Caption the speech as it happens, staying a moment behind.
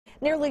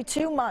Nearly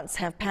 2 months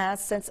have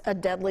passed since a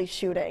deadly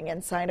shooting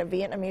inside a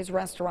Vietnamese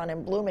restaurant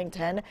in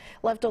Bloomington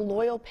left a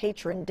loyal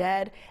patron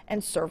dead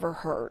and server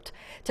hurt.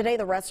 Today,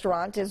 the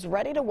restaurant is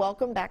ready to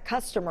welcome back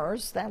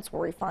customers. That's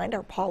where we find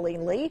our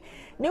Pauline Lee.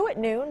 New at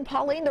noon,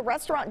 Pauline, the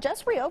restaurant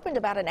just reopened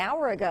about an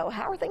hour ago.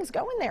 How are things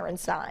going there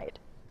inside?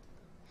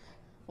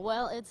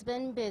 Well, it's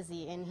been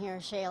busy in here,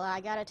 Shayla.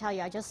 I got to tell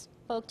you, I just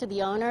spoke to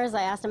the owners.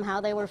 I asked them how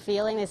they were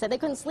feeling. They said they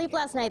couldn't sleep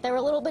last night. They were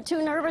a little bit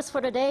too nervous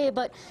for today,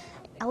 but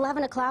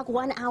 11 o'clock,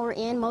 1 hour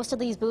in, most of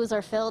these booths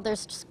are filled.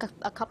 There's just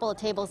a couple of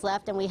tables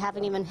left, and we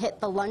haven't even hit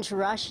the lunch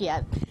rush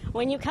yet.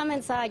 When you come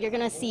inside, you're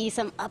going to see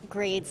some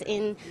upgrades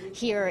in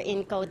here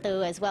in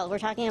Kotu as well. We're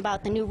talking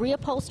about the new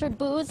reupholstered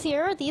booths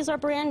here. These are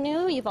brand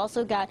new. You've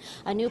also got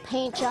a new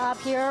paint job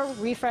here,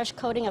 refresh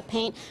coating of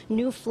paint,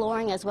 new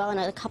flooring as well, and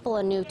a couple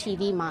of new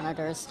TV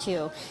monitors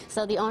too.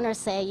 So the owners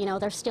say, you know,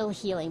 they're still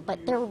healing,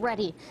 but they're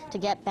ready to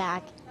get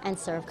back and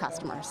serve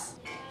customers.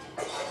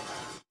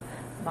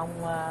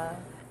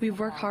 We've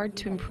worked hard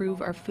to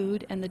improve our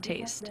food and the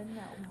taste.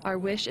 Our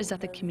wish is that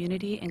the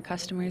community and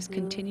customers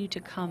continue to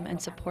come and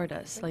support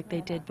us like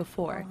they did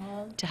before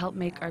to help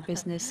make our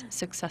business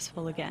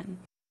successful again.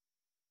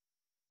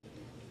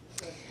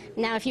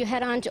 Now, if you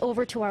head on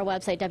over to our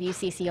website,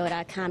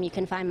 WCCO.com, you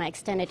can find my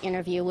extended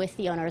interview with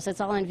the owners.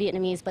 It's all in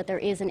Vietnamese, but there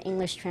is an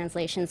English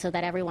translation so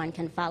that everyone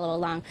can follow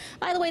along.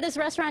 By the way, this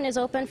restaurant is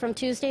open from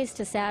Tuesdays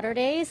to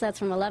Saturdays. That's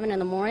from 11 in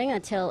the morning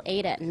until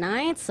 8 at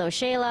night. So,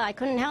 Shayla, I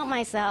couldn't help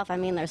myself. I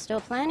mean, there's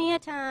still plenty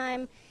of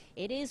time.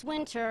 It is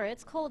winter.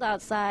 It's cold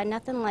outside.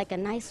 Nothing like a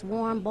nice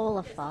warm bowl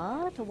of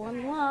pho to warm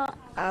you up.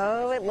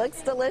 Oh, it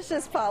looks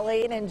delicious,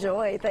 Pauline.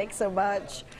 Enjoy. Thanks so much.